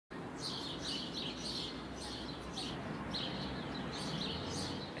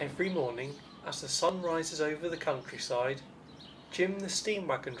Every morning, as the sun rises over the countryside, Jim the steam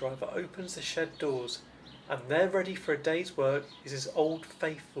wagon driver opens the shed doors, and there ready for a day's work is his old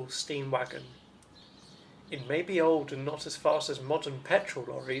faithful steam wagon. It may be old and not as fast as modern petrol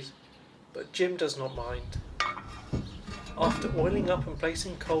lorries, but Jim does not mind. After oiling up and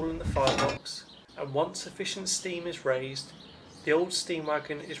placing coal in the firebox, and once sufficient steam is raised, the old steam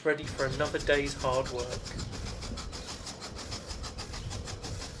wagon is ready for another day's hard work.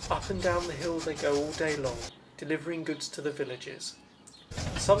 Up and down the hill they go all day long, delivering goods to the villages.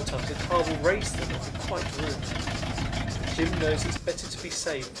 Sometimes a car will race them and be quite rude. But Jim knows it's better to be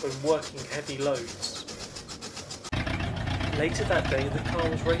safe when working heavy loads. Later that day the car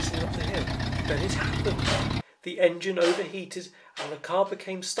was racing up the hill. Then it happened. The engine overheated and the car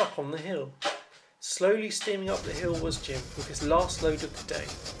became stuck on the hill. Slowly steaming up the hill was Jim with his last load of the day.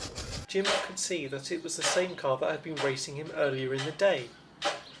 Jim could see that it was the same car that had been racing him earlier in the day.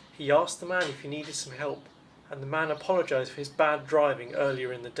 He asked the man if he needed some help, and the man apologised for his bad driving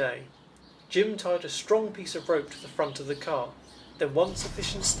earlier in the day. Jim tied a strong piece of rope to the front of the car. Then once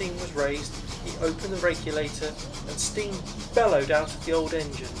sufficient steam was raised, he opened the regulator and steam bellowed out of the old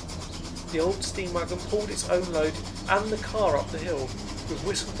engine. The old steam wagon pulled its own load and the car up the hill, with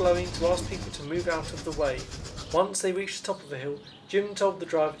whistle blowing to ask people to move out of the way. Once they reached the top of the hill, Jim told the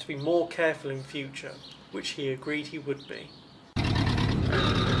driver to be more careful in future, which he agreed he would be.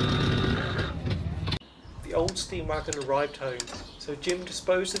 The old steam wagon arrived home, so Jim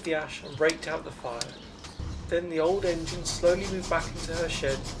disposed of the ash and raked out the fire. Then the old engine slowly moved back into her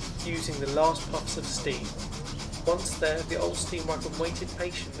shed, using the last puffs of steam. Once there, the old steam wagon waited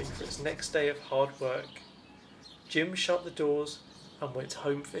patiently for its next day of hard work. Jim shut the doors and went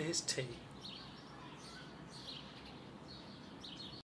home for his tea.